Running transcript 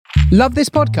Love this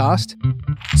podcast?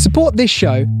 Support this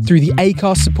show through the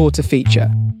Acast supporter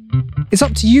feature. It's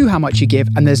up to you how much you give,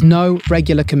 and there's no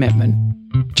regular commitment.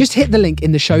 Just hit the link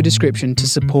in the show description to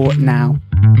support now.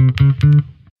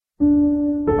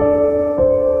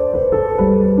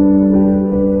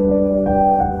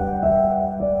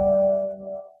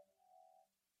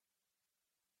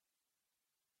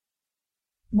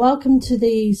 Welcome to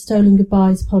the Stolen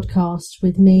Goodbyes podcast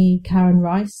with me, Karen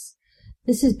Rice.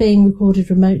 This is being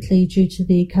recorded remotely due to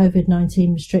the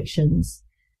COVID-19 restrictions.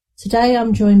 Today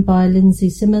I'm joined by Lindsay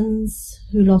Simmons,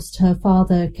 who lost her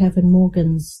father, Kevin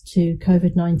Morgans, to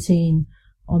COVID-19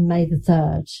 on May the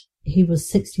 3rd. He was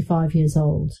 65 years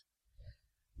old.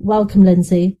 Welcome,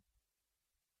 Lindsay.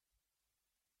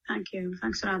 Thank you.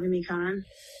 Thanks for having me, Karen.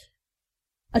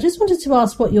 I just wanted to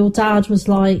ask what your dad was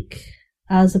like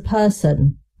as a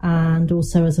person and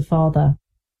also as a father.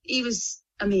 He was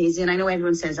amazing. I know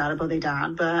everyone says that about their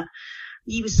dad, but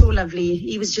he was so lovely.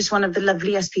 He was just one of the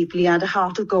loveliest people. He had a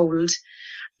heart of gold.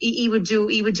 He would do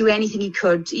anything he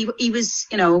could. He was,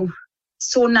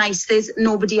 so nice. There's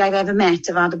nobody I've ever met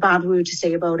have had a bad word to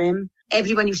say about him.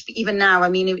 Everyone used to, even now,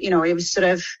 it was sort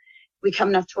of, we're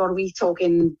coming up to what are we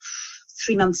talking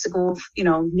 3 months ago,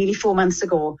 nearly 4 months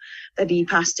ago that he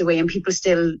passed away, and people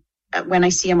still, when I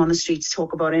see him on the streets,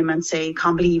 talk about him and say,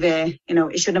 can't believe it,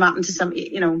 it shouldn't have happened to some,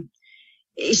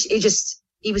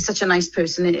 he was such a nice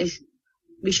person.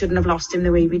 We shouldn't have lost him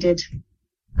the way we did.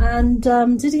 And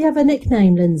did he have a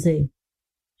nickname, Lindsay?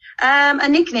 A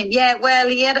nickname, yeah. Well,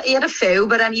 he had a few,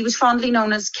 but he was fondly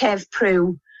known as Kev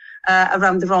Prue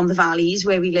around the Rhondda Valleys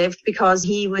where we lived, because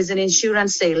he was an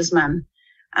insurance salesman,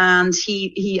 and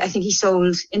I think he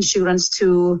sold insurance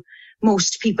to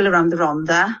most people around the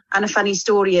Rhondda. And a funny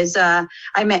story is, I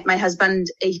met my husband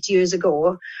 8 years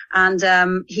ago,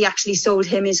 and he actually sold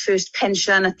him his first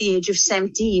pension at the age of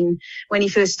 17 when he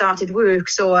first started work.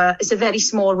 So it's a very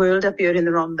small world up here in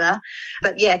the Rhondda.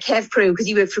 But yeah, Kev Prue, because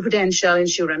he worked for Prudential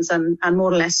Insurance and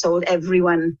more or less sold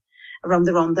everyone around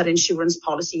the Rhondda insurance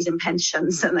policies and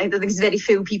pensions. And I think there's very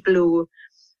few people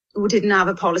who didn't have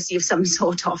a policy of some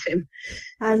sort of him.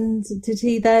 And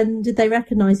did they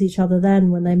recognise each other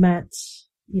then when they met,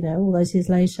 all those years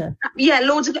later? Yeah,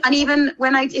 loads of, and even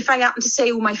if I happened to say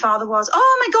who my father was,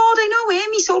 oh my God, I know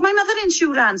him, he sold my mother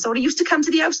insurance, or he used to come to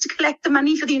the house to collect the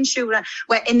money for the insurance,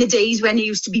 where in the days when he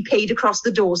used to be paid across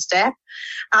the doorstep.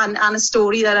 And a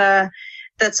story that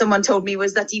someone told me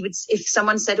was that he would, if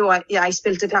someone said, I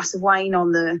spilt a glass of wine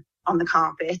on the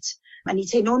carpet, and he'd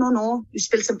say, no, you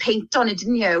spilled some paint on it,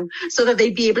 didn't you? So that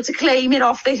they'd be able to claim it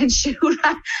off their insurance.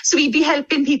 So he'd be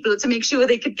helping people to make sure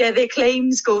they could get their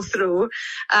claims go through.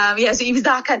 So he was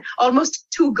that kind, almost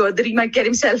too good that he might get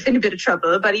himself in a bit of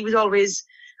trouble, but he was always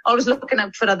looking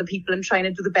out for other people and trying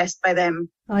to do the best by them.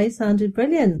 Oh, he sounded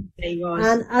brilliant. Yeah, he was.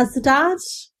 And as the dad,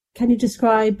 can you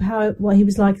describe what he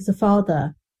was like as a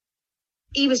father?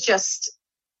 He was just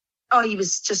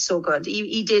so good.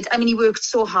 He did. He worked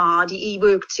so hard. He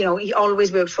worked, he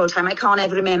always worked full time. I can't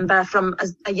ever remember from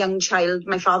a young child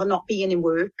my father not being in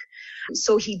work.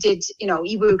 So he did,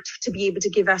 he worked to be able to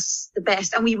give us the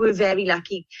best. And we were very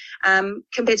lucky.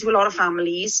 Compared to a lot of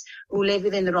families who live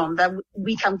within the Rhondda,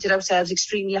 we counted ourselves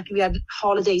extremely lucky. We had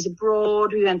holidays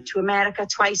abroad. We went to America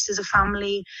twice as a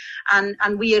family. And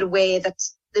we are aware that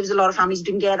there was a lot of families who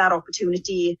didn't get that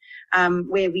opportunity,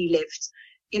 where we lived.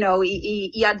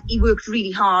 He worked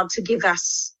really hard to give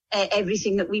us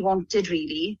everything that we wanted,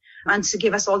 really, and to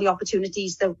give us all the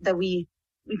opportunities that we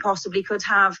possibly could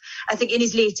have. I think in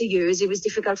his later years, it was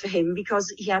difficult for him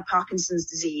because he had Parkinson's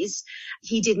disease.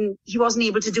 He wasn't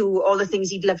able to do all the things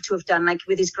he'd love to have done, like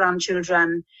with his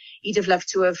grandchildren. He'd have loved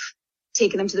to have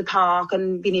taken them to the park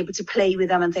and been able to play with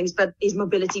them and things, but his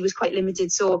mobility was quite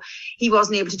limited, so he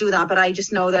wasn't able to do that. But I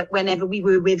just know that whenever we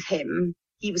were with him,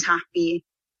 he was happy.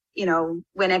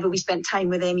 Whenever we spent time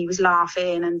with him, he was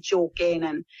laughing and joking,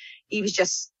 and he was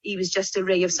just a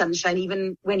ray of sunshine.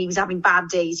 Even when he was having bad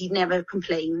days, he'd never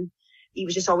complain. He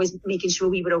was just always making sure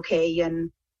we were okay,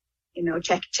 and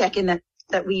checking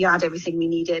that we had everything we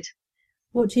needed.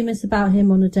 What do you miss about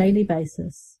him on a daily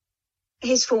basis?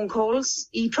 His phone calls.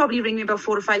 He'd probably ring me about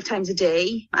 4 or 5 times a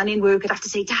day. And in work, I'd have to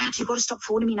say, Dad, you've got to stop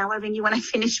phoning me now. I'll ring you when I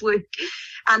finish work.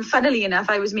 And funnily enough,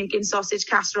 I was making sausage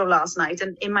casserole last night,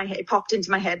 and it popped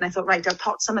into my head, and I thought, right, I'll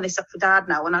pot some of this up for Dad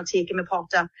now, and I'll take him a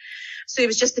pot up. So it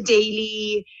was just the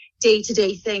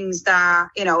day-to-day things that,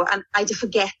 and I just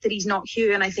forget that he's not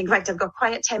here. And I think, right, I've got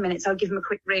quiet 10 minutes. I'll give him a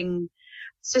quick ring.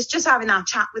 So it's just having that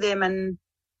chat with him and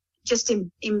just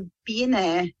him being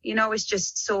there, it's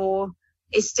just so...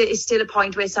 It's still a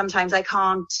point where sometimes I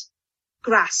can't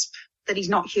grasp that he's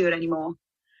not here anymore.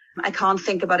 I can't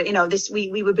think about it. You know,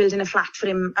 we were building a flat for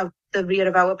him out the rear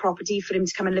of our property for him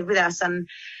to come and live with us. And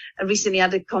I recently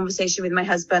had a conversation with my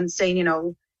husband saying, you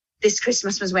know, this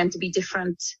Christmas was meant to be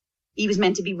different. He was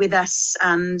meant to be with us,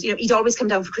 and, you know, he'd always come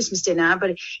down for Christmas dinner,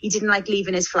 but he didn't like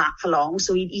leaving his flat for long.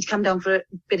 So he'd come down for a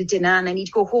bit of dinner and then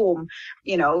he'd go home,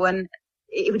 you know, and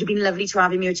it would have been lovely to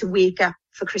have him here to wake up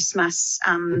for Christmas.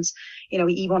 And, you know,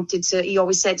 he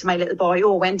always said to my little boy,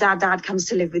 oh, when dad comes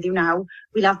to live with you now,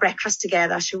 we'll have breakfast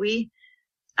together, shall we?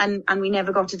 And we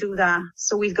never got to do that.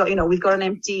 So we've got an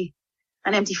empty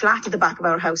flat at the back of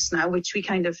our house now, which we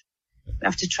kind of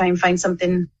have to try and find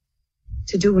something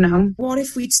to do now. What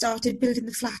if we'd started building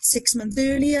the flat 6 months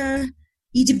earlier?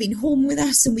 He'd have been home with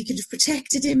us and we could have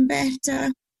protected him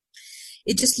better.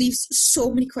 It just leaves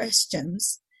so many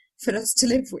questions for us to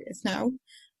live with now.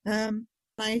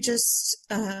 I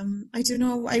don't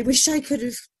know, I wish I could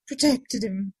have protected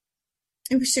him.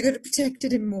 I wish I could have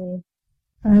protected him more.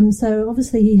 So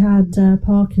obviously he had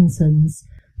Parkinson's,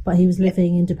 but he was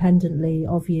living independently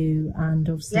of you, and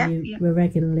obviously you were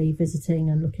regularly visiting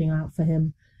and looking out for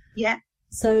him. Yeah.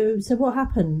 So what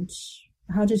happened?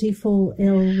 How did he fall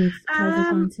ill with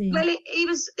COVID-19? Well, there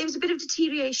was a bit of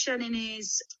deterioration in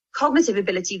his cognitive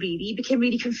ability, really. He became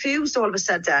really confused all of a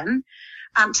sudden,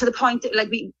 to the point that, like,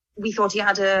 we thought he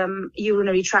had a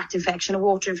urinary tract infection, a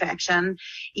water infection.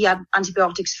 He had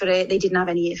antibiotics for it. They didn't have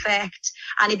any effect.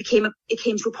 And it came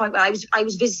to a point where I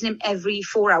was visiting him every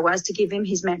 4 hours to give him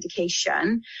his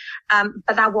medication.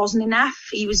 But that wasn't enough.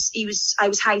 I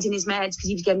was hiding his meds because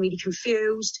he was getting really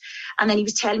confused. And then he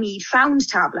was telling me he'd found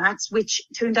tablets, which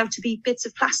turned out to be bits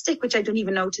of plastic, which I don't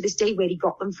even know to this day where he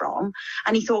got them from.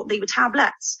 And he thought they were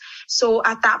tablets. So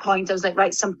at that point, I was like,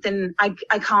 right,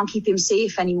 I can't keep him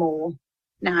safe anymore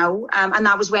now. And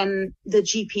that was when the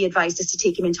GP advised us to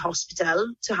take him into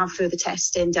hospital to have further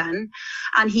testing done.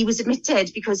 And he was admitted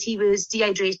because he was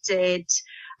dehydrated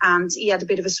and he had a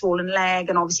bit of a swollen leg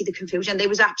and obviously the confusion. There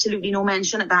was absolutely no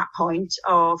mention at that point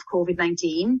of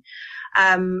COVID-19.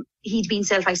 He'd been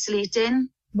self-isolating.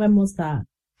 When was that?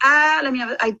 Let me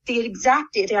have the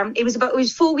exact date. It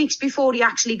was 4 weeks before he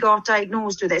actually got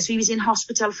diagnosed with it. So he was in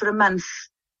hospital for a month.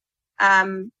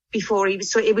 Before he was,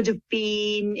 so it would have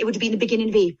been the beginning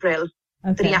of April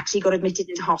that he actually got admitted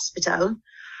into hospital.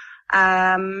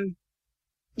 Probably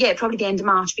the end of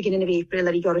March, beginning of April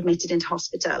that he got admitted into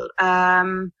hospital.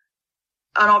 And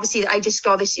obviously I just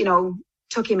got this,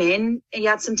 took him in, he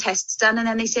had some tests done and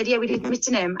then they said, we're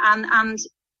admitting him. And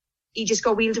he just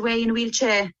got wheeled away in a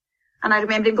wheelchair. And I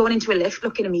remember him going into a lift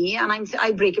looking at me and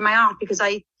I'm breaking my heart because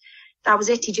that was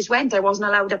it. He just went. I wasn't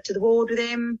allowed up to the ward with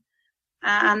him.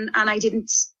 And I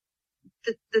didn't,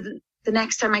 the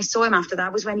next time I saw him after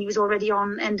that was when he was already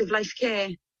on end of life care,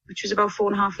 which was about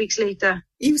 4.5 weeks later.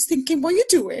 He was thinking, what are you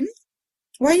doing?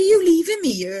 Why are you leaving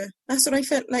me here? That's what I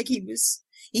felt like he was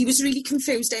really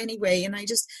confused anyway. And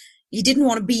he didn't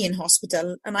want to be in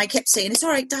hospital. And I kept saying, it's all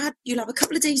right, Dad, you'll have a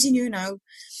couple of days in here now.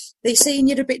 They're saying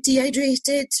you're a bit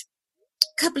dehydrated,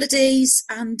 a couple of days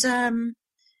and,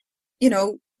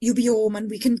 you'll be home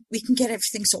and we can get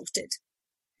everything sorted.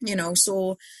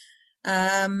 So,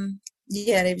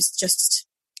 it was just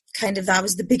kind of, that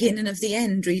was the beginning of the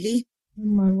end, really. Oh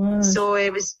my word. So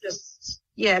it was just,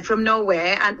 from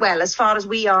nowhere. And well, as far as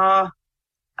we are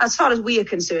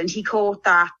concerned, he caught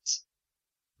that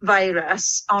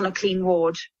virus on a clean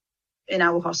ward in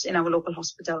our local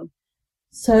hospital.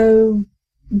 So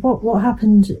what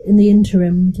happened in the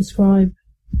interim? Describe.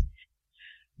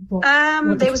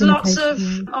 There was lots of,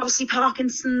 obviously,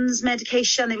 Parkinson's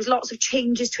medication. There was lots of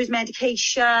changes to his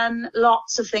medication.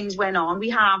 Lots of things went on. We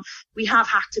have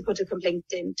had to put a complaint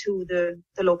in to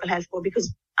the local health board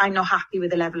because I'm not happy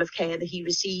with the level of care that he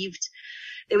received.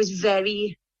 There was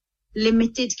very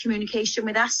limited communication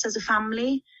with us as a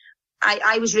family.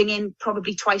 I was ringing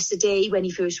probably twice a day when he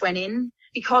first went in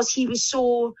because he was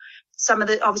some of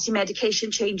the, obviously, medication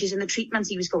changes and the treatments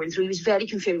he was going through, he was very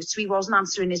confused. So he wasn't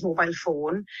answering his mobile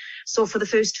phone. So for the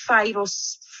first 4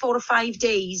 or 5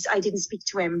 days, I didn't speak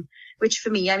to him, which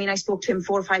for me, I spoke to him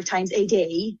 4 or 5 times a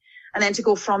day. And then to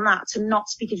go from that to not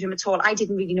speaking to him at all, I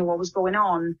didn't really know what was going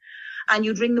on. And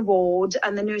you'd ring the ward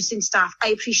and the nursing staff. I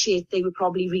appreciate they were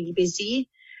probably really busy,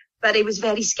 but it was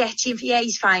very sketchy.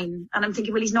 He's fine. And I'm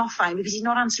thinking, well, he's not fine because he's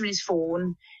not answering his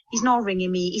phone. He's not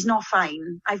ringing me. He's not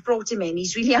fine. I've brought him in.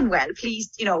 He's really unwell. Please,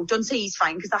 don't say he's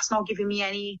fine because that's not giving me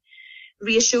any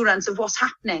reassurance of what's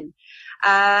happening.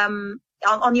 On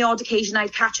the odd occasion,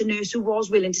 I'd catch a nurse who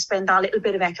was willing to spend that little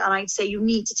bit of extra and I'd say, you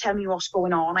need to tell me what's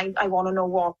going on. I want to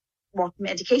know what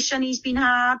medication he's been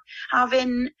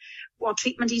having, what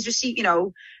treatment he's received.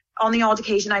 On the odd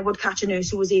occasion, I would catch a nurse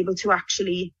who was able to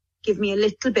actually give me a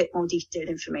little bit more detailed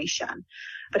information.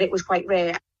 but it was quite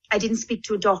rare. I didn't speak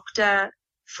to a doctor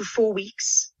for 4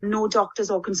 weeks. No doctors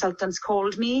or consultants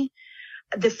called me.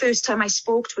 The first time I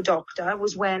spoke to a doctor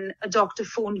was when a doctor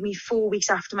phoned me 4 weeks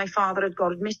after my father had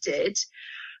got admitted,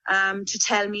 to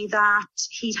tell me that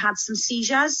he'd had some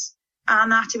seizures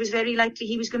and that it was very likely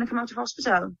he was going to come out of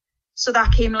hospital. So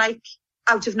that came like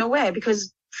out of nowhere,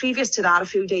 because previous to that, a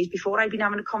few days before, I'd been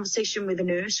having a conversation with a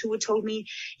nurse who had told me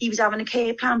he was having a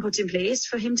care plan put in place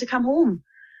for him to come home.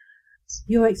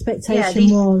 Your expectation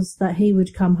was that he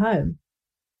would come home?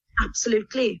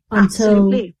 Absolutely.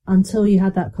 Until you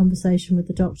had that conversation with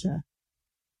the doctor?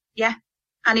 Yeah.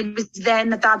 And it was then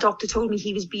that doctor told me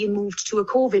he was being moved to a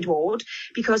COVID ward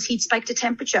because he'd spiked a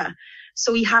temperature.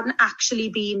 So he hadn't actually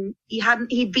been,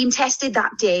 he'd been tested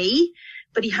that day,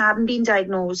 but he hadn't been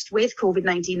diagnosed with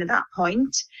COVID-19 at that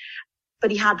point.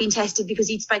 But he had been tested because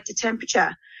he'd spiked a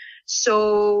temperature.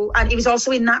 So, and it was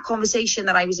also in that conversation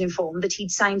that I was informed that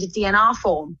he'd signed a DNR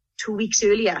form 2 weeks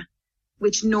earlier,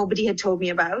 which nobody had told me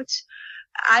about.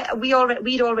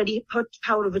 We'd already put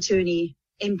power of attorney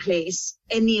in place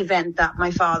in the event that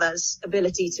my father's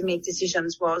ability to make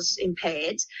decisions was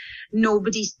impaired.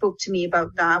 Nobody spoke to me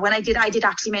about that. When I did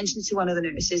actually mention it to one of the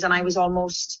nurses, and I was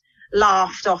almost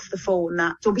laughed off the phone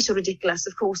that, don't be so ridiculous.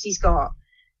 Of course he's got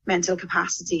mental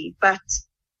capacity, but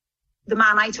the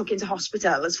man I took into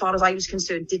hospital, as far as I was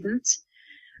concerned, didn't.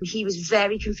 He was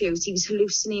very confused. He was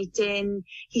hallucinating.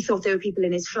 He thought there were people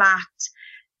in his flat.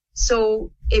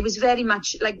 So it was very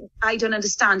much like, I don't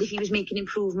understand if he was making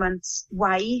improvements,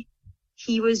 why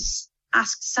he was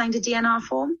asked to sign a DNR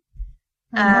form.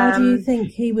 And how do you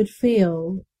think he would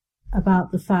feel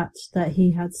about the fact that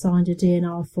he had signed a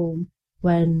DNR form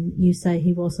when you say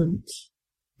he wasn't,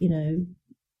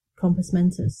 compos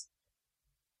mentis?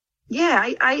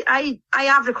 Yeah, I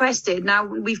have requested, now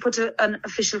we've put an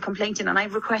official complaint in, and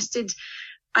I've requested,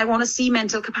 I want to see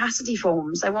mental capacity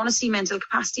forms. I want to see mental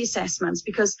capacity assessments,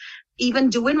 because even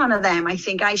doing one of them, I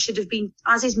think I should have been,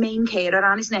 as his main carer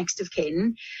and his next of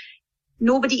kin,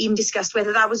 nobody even discussed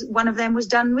whether that was, one of them was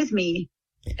done with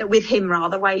him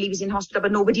while he was in hospital,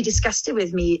 but nobody discussed it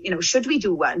with me. Should we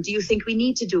do one? Do you think we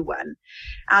need to do one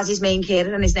as his main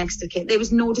carer and his next of kin? There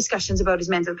was no discussions about his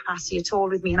mental capacity at all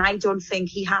with me, and I don't think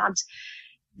he had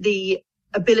the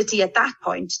ability at that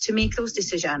point to make those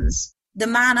decisions. The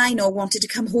man I know wanted to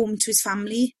come home to his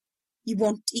family. He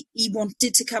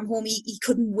wanted to come home. He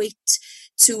couldn't wait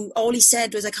to, all he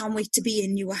said was, I can't wait to be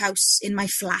in your house, in my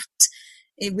flat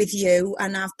with you,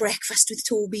 and have breakfast with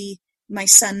Toby, my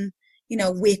son.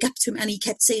 Wake up to him. And he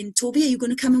kept saying, Toby, are you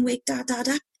going to come and wake Dad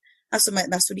up? That's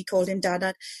what he called him, Dad.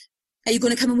 Are you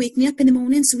going to come and wake me up in the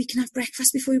morning so we can have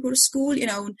breakfast before you go to school?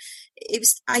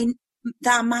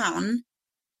 That man,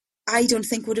 I don't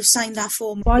think would have signed that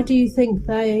form. Why do you think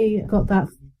they got that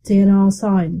DNR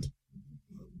signed?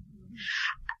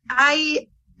 I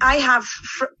have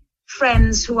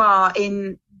friends who are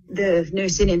in the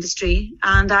nursing industry,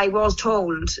 and I was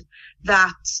told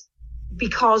that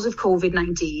because of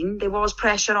COVID-19, there was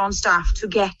pressure on staff to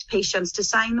get patients to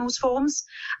sign those forms.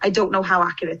 I don't know how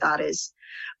accurate that is,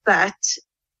 but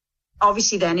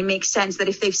obviously then it makes sense that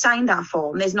if they've signed that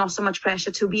form, there's not so much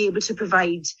pressure to be able to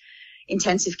provide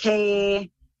intensive care,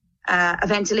 a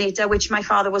ventilator, which my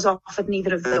father was offered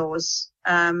neither of those.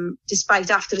 Despite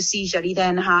after a seizure, he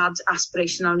then had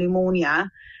aspirational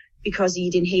pneumonia because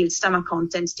he'd inhaled stomach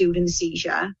contents during the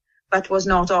seizure, but was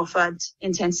not offered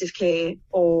intensive care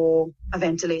or a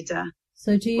ventilator.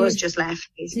 So was just left,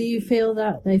 basically. Do you feel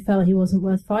that they felt he wasn't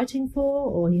worth fighting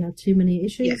for, or he had too many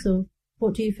issues, or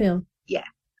what do you feel? Yeah.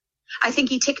 I think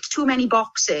he ticked too many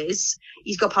boxes.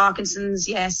 He's got Parkinson's,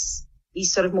 yes.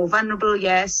 He's sort of more vulnerable,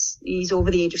 yes. He's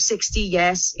over the age of 60,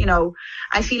 yes.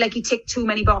 I feel like he ticked too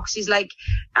many boxes. Like,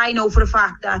 I know for a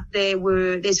fact that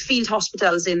there's field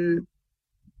hospitals in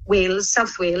Wales,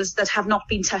 South Wales, that have not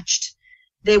been touched.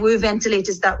 There were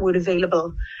ventilators that were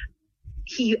available.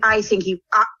 I think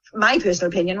my personal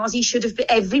opinion was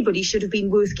everybody should have been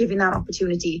worth giving that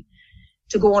opportunity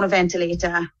to go on a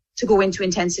ventilator, to go into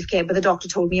intensive care. But the doctor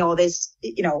told me,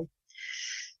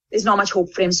 there's not much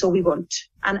hope for him, so we won't.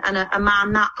 And a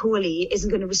man that poorly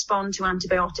isn't going to respond to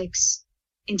antibiotics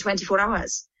in 24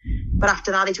 hours. But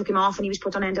after that, they took him off and he was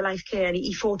put on end-of-life care. And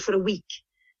he fought for a week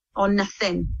on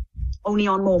nothing, only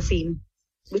on morphine,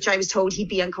 which I was told he'd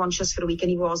be unconscious for a week, and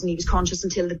he was. And he was conscious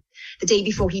until the day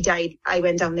before he died. I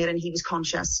went down there and he was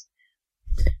conscious.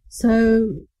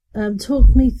 So talk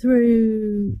me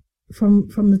through from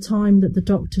the time that the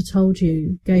doctor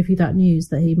gave you that news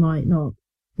that he might not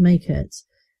make it,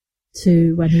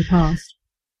 to when he passed.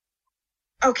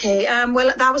 Okay,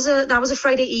 well, that was a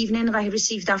Friday evening that I had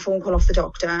received that phone call off the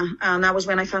doctor, and that was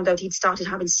when I found out he'd started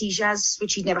having seizures,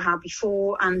 which he'd never had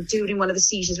before. And during one of the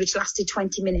seizures, which lasted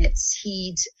 20 minutes,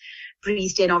 he'd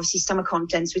breathed in, obviously, stomach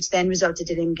contents, which then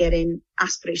resulted in him getting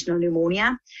aspirational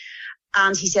pneumonia.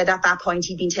 And he said at that point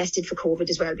he'd been tested for COVID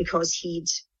as well because he'd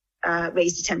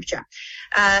raised the temperature.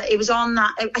 It was on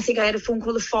that, I think I had a phone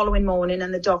call the following morning,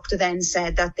 and the doctor then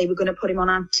said that they were going to put him on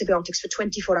antibiotics for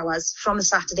 24 hours from the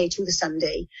Saturday to the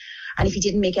Sunday. And if he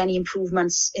didn't make any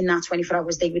improvements in that 24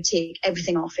 hours, they would take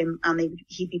everything off him and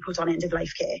he'd be put on end of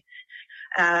life care.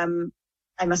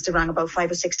 I must have rang about 5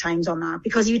 or 6 times on that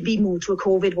because he would be moved to a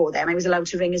COVID ward then. I was allowed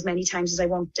to ring as many times as I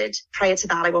wanted. Prior to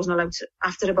that, I wasn't allowed to.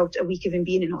 After about a week of him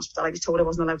being in hospital, I was told I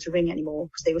wasn't allowed to ring anymore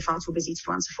because they were far too busy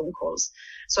to answer phone calls.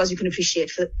 So as you can appreciate,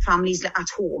 for families at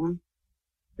home,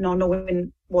 not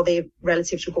knowing what their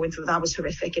relatives were going through, that was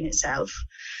horrific in itself.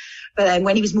 But then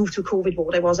when he was moved to a COVID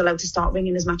ward, I was allowed to start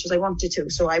ringing as much as I wanted to.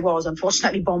 So I was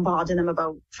unfortunately bombarding him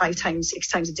about 5 times, 6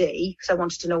 times a day because I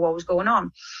wanted to know what was going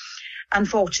on.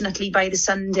 Unfortunately, by the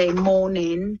Sunday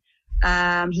morning,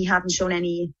 he hadn't shown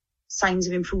any signs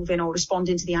of improving or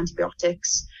responding to the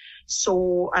antibiotics.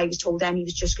 So I was told then he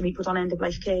was just going to be put on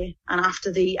end-of-life care. And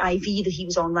after the IV that he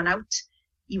was on ran out,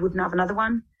 he wouldn't have another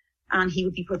one, and he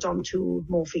would be put on to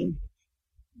morphine.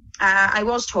 I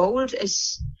was told I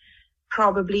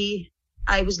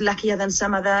was luckier than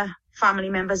some other family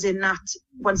members in that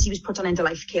once he was put on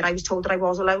end-of-life care, I was told that I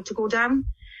was allowed to go down.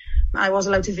 I was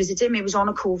allowed to visit him. It was on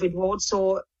a COVID ward,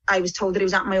 so I was told that it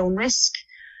was at my own risk.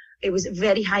 It was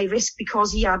very high risk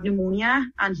because he had pneumonia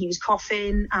and he was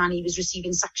coughing and he was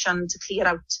receiving suction to clear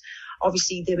out,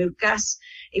 obviously, the mucus.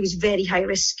 It was very high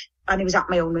risk, and it was at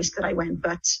my own risk that I went.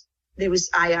 But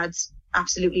I had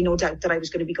absolutely no doubt that I was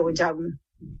going to be going down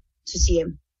to see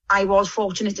him. I was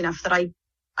fortunate enough that I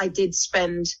did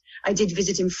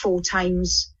visit him 4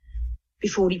 times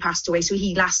before he passed away. So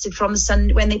he lasted from the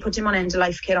Sunday, when they put him on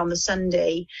end-of-life care on the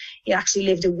Sunday, he actually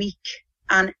lived a week.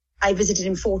 And I visited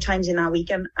him 4 times in that week.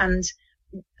 And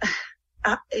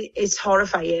it's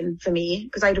horrifying for me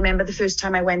because I remember the first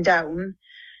time I went down,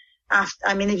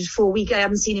 it was 4 weeks. I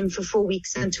hadn't seen him for 4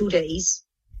 weeks and 2 days.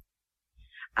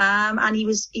 And he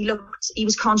was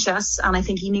conscious, and I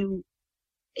think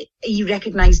he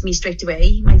recognized me straight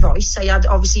away, my voice.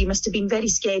 It must have been very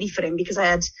scary for him because I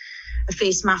had a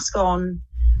face mask on,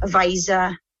 a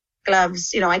visor,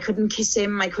 gloves. I couldn't kiss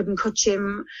him, I couldn't touch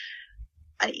him.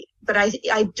 But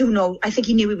I do know, I think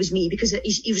he knew it was me because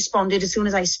he responded as soon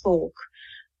as I spoke.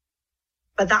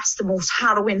 But that's the most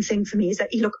harrowing thing for me, is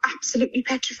that he looked absolutely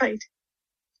petrified.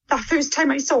 That first time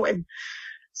I saw him,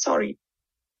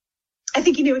 I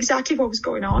think he knew exactly what was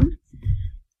going on.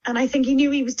 And I think he knew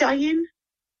he was dying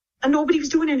and nobody was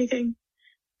doing anything.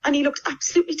 And he looked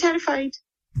absolutely terrified.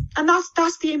 And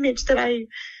that's the image that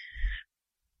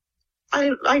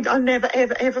I'll never,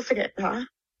 ever, ever forget that. And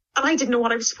I didn't know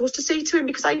what I was supposed to say to him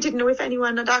because I didn't know if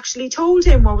anyone had actually told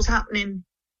him what was happening.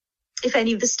 If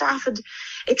any of the staff had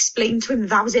explained to him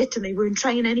that was it and they weren't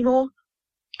trying anymore.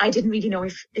 I didn't really know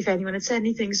if anyone had said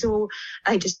anything. So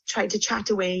I just tried to chat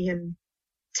away and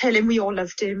tell him we all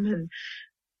loved him. And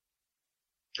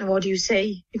what do you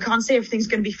say? You can't say everything's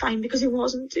going to be fine because it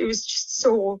wasn't. It was just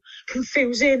so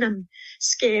confusing and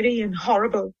scary and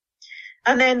horrible.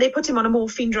 And then they put him on a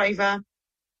morphine driver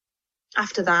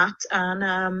after that.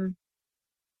 And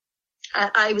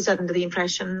I was under the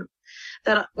impression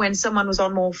that when someone was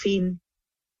on morphine,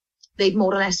 they'd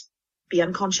more or less be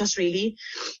unconscious, really.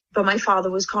 But my father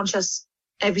was conscious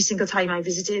every single time I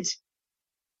visited.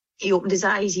 He opened his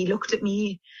eyes, he looked at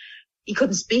me. He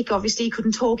couldn't speak, obviously. He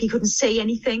couldn't talk. He couldn't say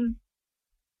anything.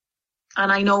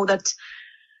 And I know that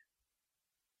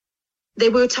there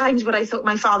were times where I thought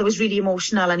my father was really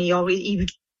emotional and he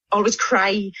would always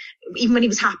cry. Even when he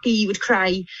was happy, he would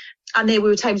cry. And there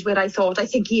were times where I thought, I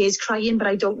think he is crying, but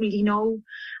I don't really know.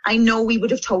 I know he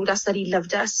would have told us that he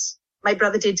loved us. My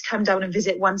brother did come down and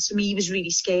visit once for me. He was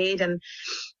really scared and,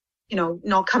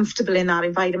 not comfortable in that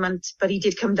environment. But he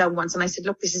did come down once and I said,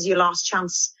 look, this is your last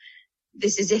chance.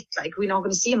 This is it. We're not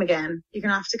going to see him again. You're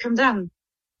going to have to come down.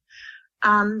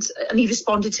 And he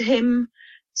responded to him.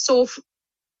 So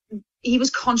he was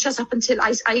conscious up until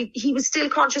he was still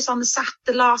conscious on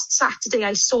the last Saturday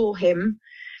I saw him.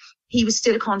 He was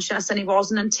still conscious, and it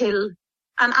wasn't until,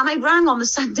 and I rang on the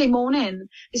Sunday morning.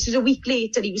 This was a week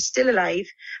later. He was still alive.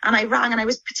 And I rang, and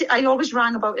I always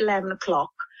rang about 11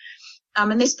 o'clock.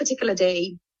 And this particular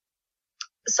day,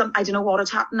 I don't know what had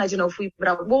happened. I don't know if we were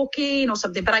out walking or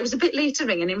something, but I was a bit later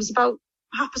ringing. It was about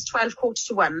 12:30,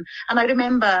 1:15. And I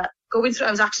remember going through,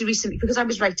 I was actually recently, because I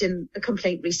was writing a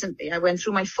complaint recently, I went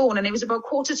through my phone and it was about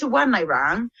 1:45 I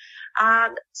rang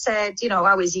and said,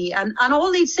 how is he? And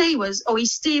all they'd say was, oh,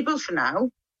 he's stable for now.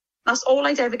 That's all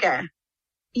I'd ever get.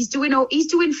 He's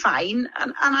doing fine.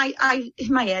 And I,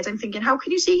 in my head, I'm thinking, how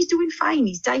can you say he's doing fine?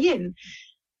 He's dying.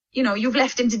 You've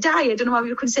left him to die. I don't know how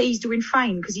you can say he's doing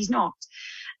fine, because he's not.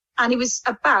 And it was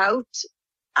about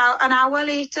an hour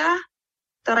later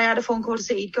that I had a phone call to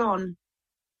say he'd gone.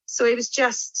 So it was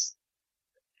just,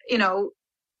 it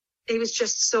was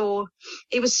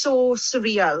so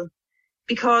surreal,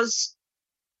 because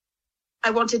I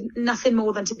wanted nothing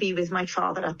more than to be with my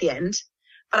father at the end.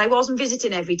 But I wasn't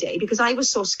visiting every day because I was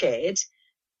so scared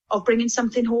of bringing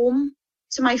something home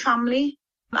to my family.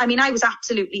 I mean, I was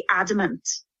absolutely adamant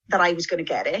that I was going to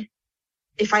get it.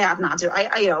 If I hadn't had it,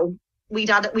 we'd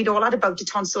all had a bout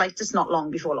of tonsillitis not long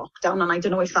before lockdown, and I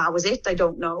don't know if that was it. I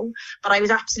don't know. But I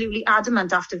was absolutely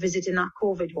adamant after visiting that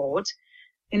COVID ward,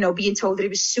 being told that it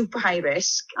was super high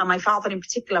risk, and my father in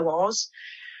particular was.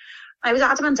 I was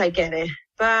adamant I'd get it,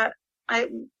 but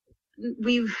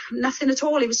nothing at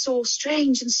all. It was so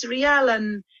strange and surreal,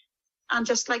 and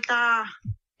just like that,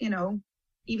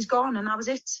 he was gone, and that was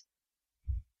it.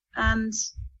 And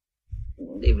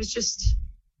it was just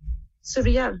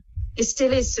surreal. It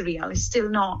still is surreal. It's still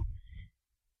not,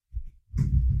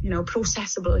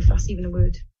 processable, if that's even a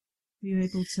word. Were you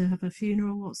able to have a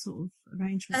funeral? What sort of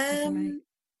arrangements did you make?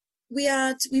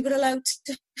 We were allowed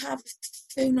to have a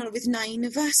funeral with 9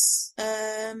 of us.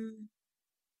 And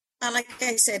like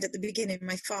I said at the beginning,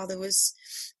 my father was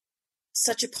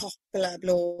such a popular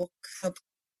bloke.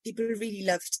 People really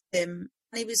loved him.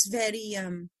 And it was very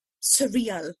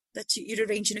surreal that you're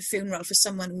arranging a funeral for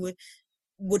someone who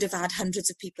would have had hundreds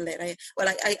of people there.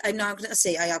 I'm now going to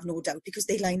say I have no doubt, because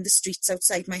they lined the streets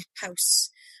outside my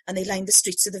house and they lined the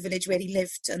streets of the village where he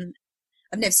lived, and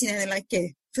I've never seen anything like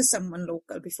it for someone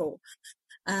local before.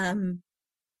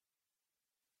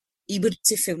 He would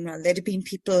say funeral. There'd have been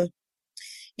people,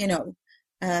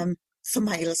 for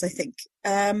miles, I think.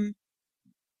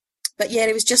 But yeah,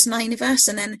 it was just 9 of us,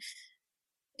 and then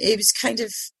it was kind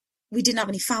of, we didn't have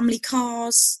any family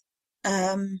cars.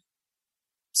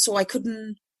 So I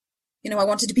couldn't, I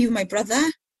wanted to be with my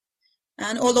brother.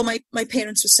 And although my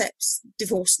parents were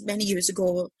divorced many years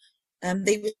ago,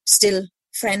 they were still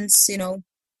friends,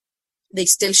 they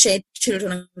still shared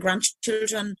children and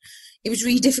grandchildren. It was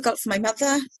really difficult for my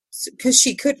mother because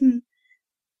she couldn't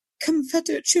comfort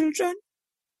her children.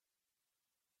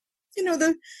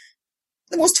 The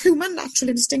most human natural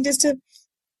instinct is to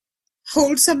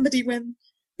hold somebody when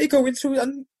they're going through.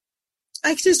 And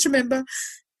I just remember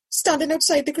standing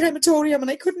outside the crematorium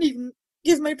and I couldn't even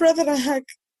give my brother a hug.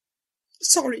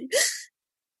 Sorry.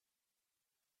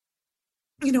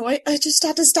 I just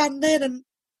had to stand there, and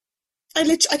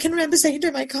I can remember saying to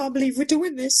him, I can't believe we're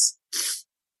doing this.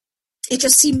 It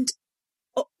just seemed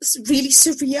really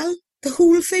surreal. The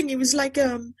whole thing, it was like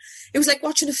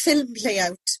watching a film play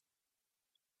out.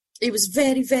 It was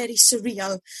very, very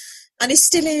surreal. And it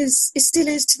still is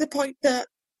to the point that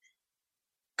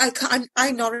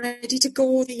I'm not ready to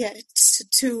go there yet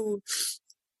to,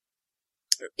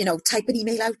 type an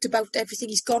email out about everything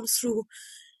he's gone through,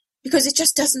 because it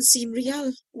just doesn't seem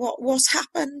real. What's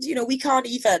happened? We can't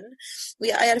even.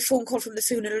 I had a phone call from the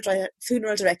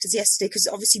funeral directors yesterday, because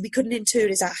obviously we couldn't inter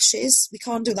his ashes. We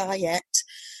can't do that yet,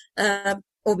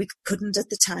 or we couldn't at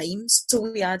the time.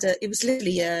 So we had it was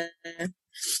literally a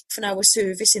half-an-hour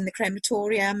service in the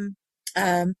crematorium,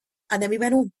 and then we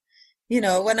went home.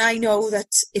 And I know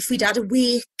that if we'd had a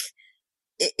wake,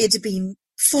 it'd have been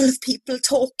full of people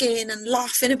talking and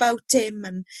laughing about him,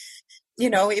 and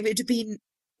it would have been.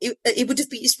 It would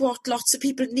have been what lots of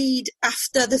people need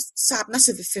after the sadness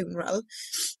of a funeral.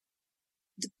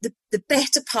 The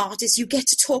better part is you get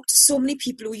to talk to so many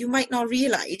people who you might not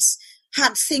realise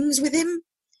had things with him.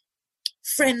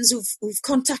 Friends who've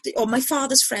contacted, or my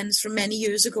father's friends from many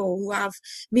years ago who have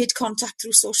made contact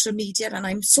through social media, and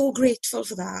I'm so grateful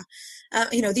for that.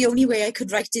 The only way I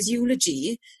could write his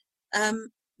eulogy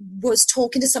was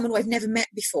talking to someone who I've never met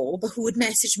before, but who would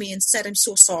message me and said, I'm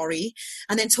so sorry,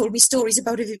 and then told me stories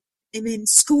about him in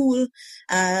school,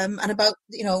 and about,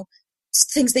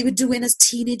 things they were doing as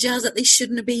teenagers that they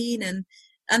shouldn't have been, and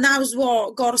that was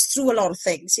what got us through a lot of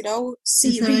things, Is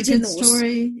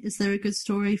there a good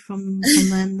story from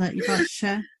them that you'd like to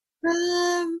share?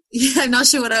 I'm not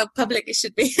sure how public it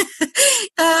should be.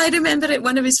 I remember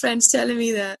one of his friends telling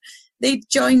me that they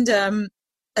joined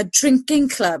a drinking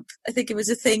club. I think it was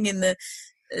a thing in the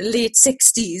late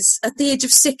 60s. At the age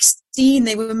of 16,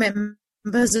 they were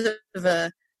members of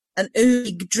an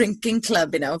early drinking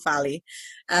club in our valley.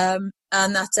 And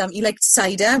and that he liked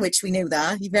cider, which we knew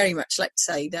that. He very much liked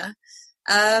cider.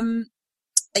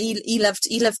 He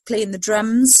loved playing the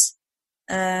drums,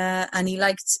 and he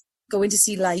liked going to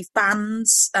see live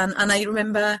bands. And I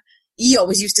remember he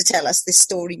always used to tell us this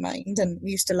story, mind, and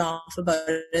we used to laugh about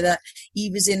it, that he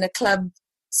was in a club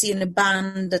seeing a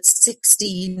band at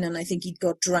 16, and I think he'd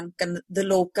got drunk, and the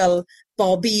local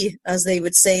Bobby, as they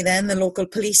would say then, the local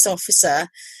police officer,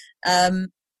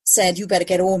 said, "You better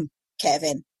get home,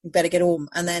 Kevin, you better get home."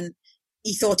 And then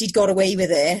he thought he'd got away with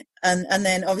it, and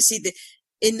then obviously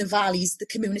in the valleys, the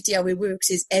community, how it works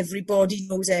is everybody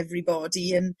knows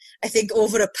everybody, and I think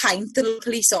over a pint, the little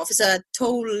police officer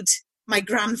told my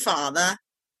grandfather,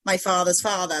 my father's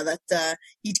father, that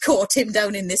he'd caught him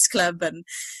down in this club, and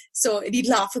so he'd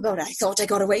laugh about it. "I thought I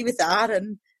got away with that,"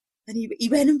 and he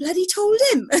went and bloody told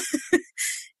him.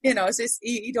 So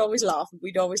he'd always laugh.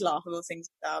 We'd always laugh about things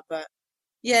like that. But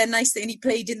yeah, nice thing. He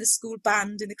played in the school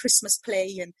band, in the Christmas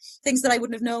play, and things that I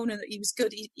wouldn't have known. And he was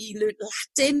good. He learned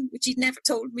Latin, which he'd never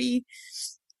told me.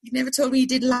 He'd never told me he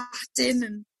did Latin,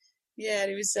 and yeah,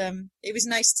 it was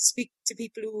nice to speak to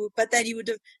people who. But then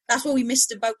that's what we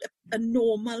missed about a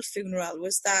normal funeral,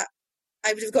 was that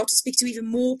I would have got to speak to even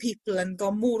more people and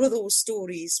got more of those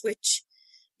stories, which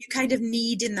you kind of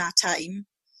need in that time,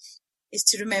 is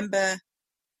to remember,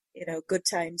 good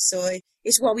times. So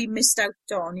it's what we missed out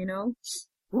on,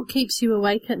 What keeps you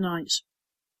awake at night?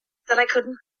 That I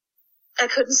couldn't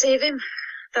save him,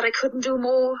 that I couldn't do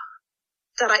more,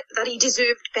 that he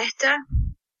deserved better.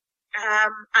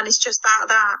 And it's just that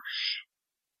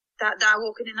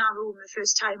walking in our room the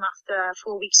first time after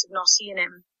 4 weeks of not seeing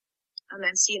him, and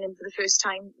then seeing him for the first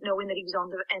time, knowing that he was on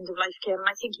the end of life care, and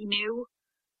I think he knew,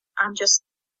 and just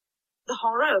the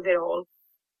horror of it all,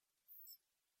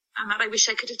 and that I wish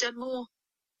I could have done more.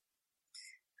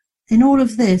 In all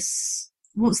of this,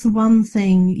 what's the one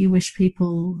thing you wish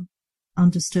people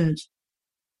understood?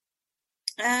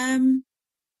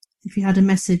 If you had a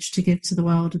message to give to the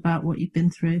world about what you've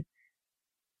been through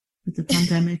with the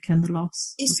pandemic and the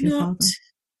loss of your father.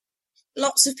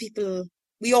 Lots of people,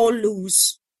 we all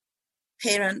lose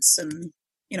parents and,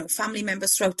 family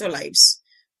members throughout our lives.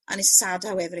 And it's sad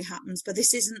however it happens, but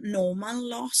this isn't normal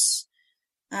loss.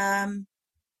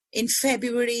 In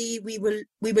February, we were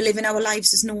living our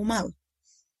lives as normal.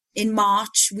 In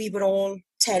March, we were all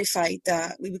terrified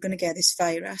that we were going to get this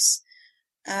virus.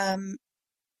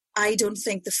 I don't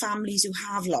think the families who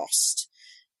have lost,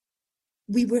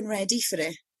 we weren't ready for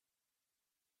it.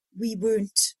 We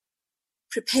weren't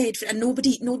prepared for it, and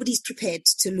nobody's prepared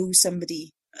to lose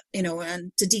somebody,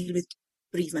 and to deal with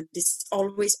bereavement. It's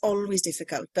always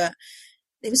difficult, but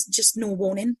there was just no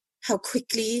warning how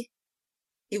quickly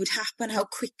it would happen, how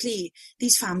quickly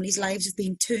these families' lives have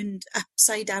been turned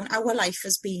upside down. Our life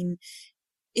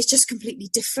it's just completely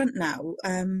different now.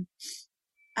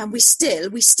 And we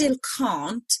still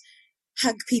can't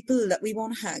hug people that we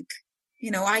want to hug.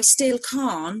 I still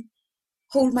can't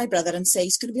hold my brother and say,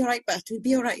 "It's going to be all right, but we'll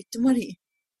be all right, don't worry.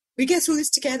 We get through this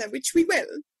together," which we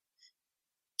will.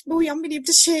 But we haven't been able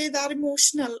to share that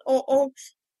emotional or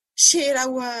share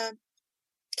our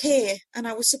care and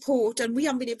our support, and we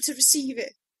haven't been able to receive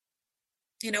it.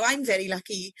 I'm very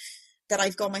lucky that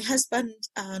I've got my husband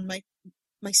and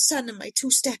my son and my 2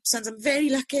 stepsons. I'm very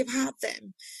lucky I've had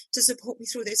them to support me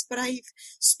through this. But I've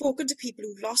spoken to people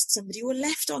who've lost somebody, who are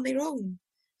left on their own,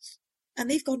 and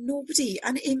they've got nobody.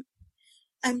 And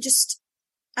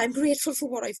I'm grateful for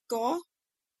what I've got,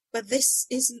 but this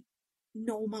isn't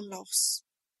normal loss.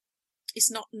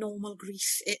 It's not normal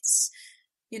grief. It's,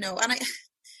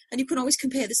 and you can always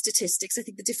compare the statistics. I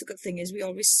think the difficult thing is we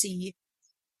always see,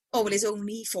 there's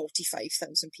only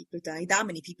 45,000 people die. That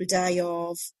many people die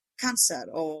of cancer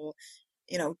or,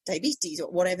 diabetes or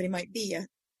whatever it might be.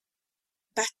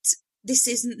 But this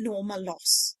isn't normal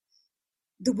loss.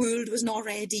 The world was not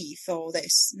ready for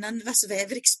this. None of us have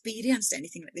ever experienced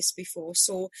anything like this before.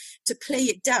 So to play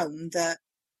it down that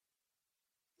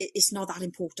it's not that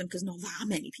important because not that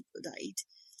many people died,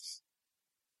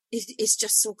 it's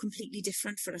just so completely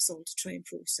different for us all to try and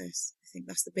process. I think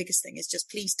that's the biggest thing, is just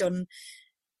please don't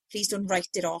write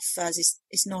it off as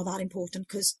it's not that important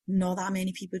because not that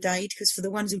many people died, because for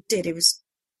the ones who did, it was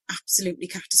absolutely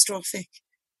catastrophic.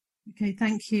 Okay,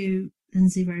 thank you,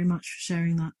 Lindsay, very much for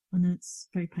sharing that. I know it's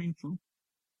very painful.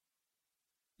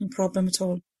 No problem at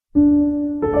all.